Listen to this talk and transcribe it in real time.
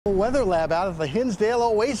Weather lab out at the Hinsdale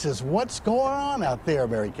Oasis. What's going on out there,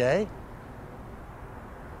 Mary Kay?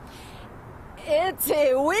 It's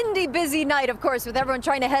a windy, busy night, of course, with everyone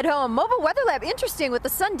trying to head home. Mobile Weather Lab, interesting. With the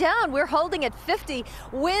sun down, we're holding at 50.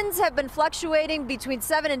 Winds have been fluctuating between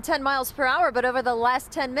 7 and 10 miles per hour, but over the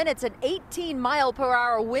last 10 minutes, an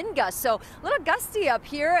 18-mile-per-hour wind gust. So a little gusty up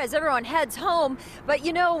here as everyone heads home. But,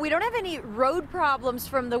 you know, we don't have any road problems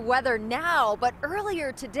from the weather now. But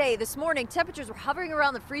earlier today, this morning, temperatures were hovering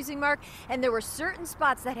around the freezing mark, and there were certain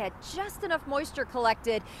spots that had just enough moisture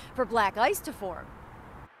collected for black ice to form.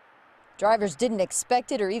 Drivers didn't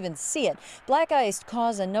expect it or even see it. Black ice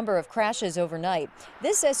caused a number of crashes overnight.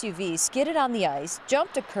 This SUV skidded on the ice,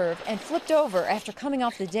 jumped a curve, and flipped over after coming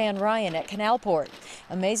off the Dan Ryan at Canalport.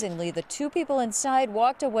 Amazingly, the two people inside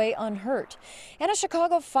walked away unhurt. And a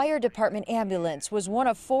Chicago Fire Department ambulance was one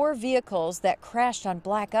of 4 vehicles that crashed on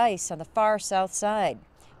black ice on the far south side.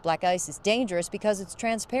 Black ice is dangerous because it's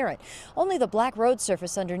transparent. Only the black road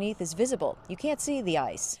surface underneath is visible. You can't see the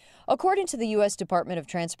ice. According to the U.S. Department of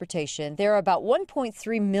Transportation, there are about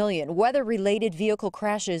 1.3 million weather-related vehicle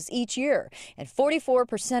crashes each year, and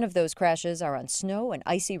 44% of those crashes are on snow and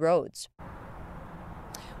icy roads.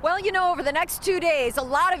 Well, you know, over the next 2 days, a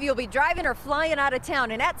lot of you will be driving or flying out of town,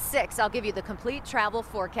 and at 6, I'll give you the complete travel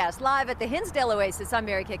forecast. Live at the Hinsdale Oasis, I'm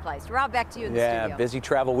Mary Kay Kleist. Rob, back to you in the studio. Yeah, busy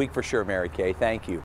travel week for sure, Mary Kay. Thank you.